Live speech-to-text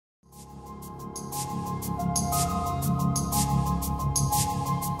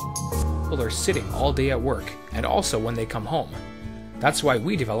People are sitting all day at work and also when they come home. That's why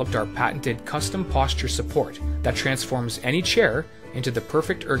we developed our patented custom posture support that transforms any chair into the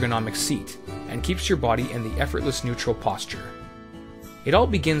perfect ergonomic seat and keeps your body in the effortless neutral posture. It all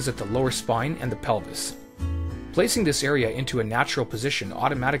begins at the lower spine and the pelvis. Placing this area into a natural position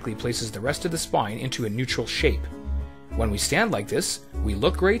automatically places the rest of the spine into a neutral shape. When we stand like this, we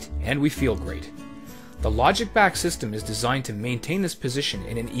look great and we feel great. The Logic Back system is designed to maintain this position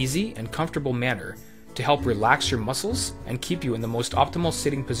in an easy and comfortable manner to help relax your muscles and keep you in the most optimal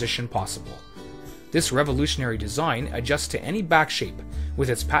sitting position possible. This revolutionary design adjusts to any back shape with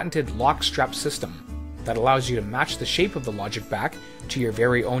its patented lock strap system that allows you to match the shape of the Logic Back to your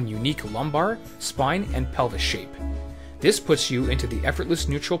very own unique lumbar, spine, and pelvis shape. This puts you into the effortless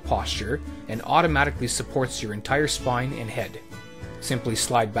neutral posture and automatically supports your entire spine and head. Simply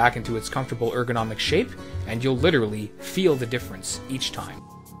slide back into its comfortable ergonomic shape and you'll literally feel the difference each time.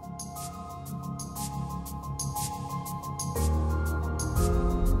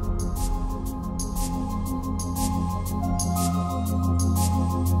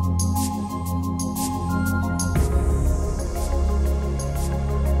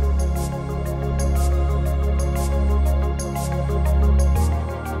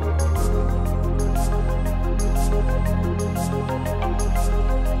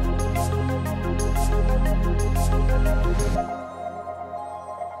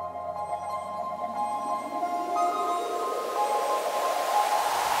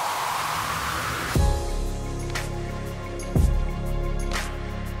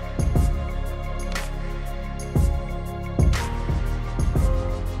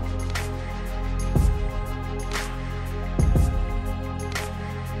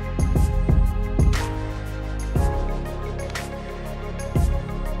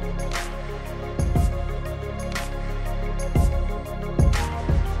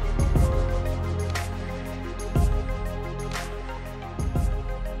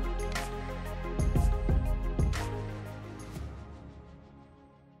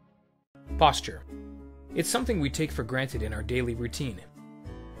 Posture. It's something we take for granted in our daily routine.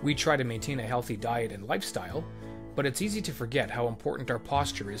 We try to maintain a healthy diet and lifestyle, but it's easy to forget how important our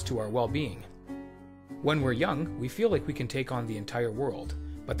posture is to our well-being. When we're young, we feel like we can take on the entire world,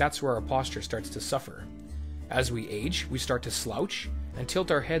 but that's where our posture starts to suffer. As we age, we start to slouch and tilt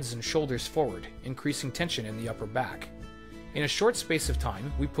our heads and shoulders forward, increasing tension in the upper back. In a short space of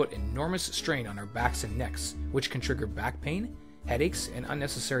time, we put enormous strain on our backs and necks, which can trigger back pain, headaches, and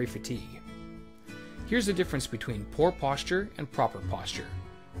unnecessary fatigue. Here's the difference between poor posture and proper posture.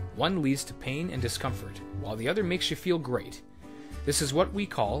 One leads to pain and discomfort, while the other makes you feel great. This is what we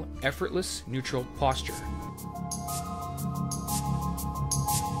call effortless neutral posture.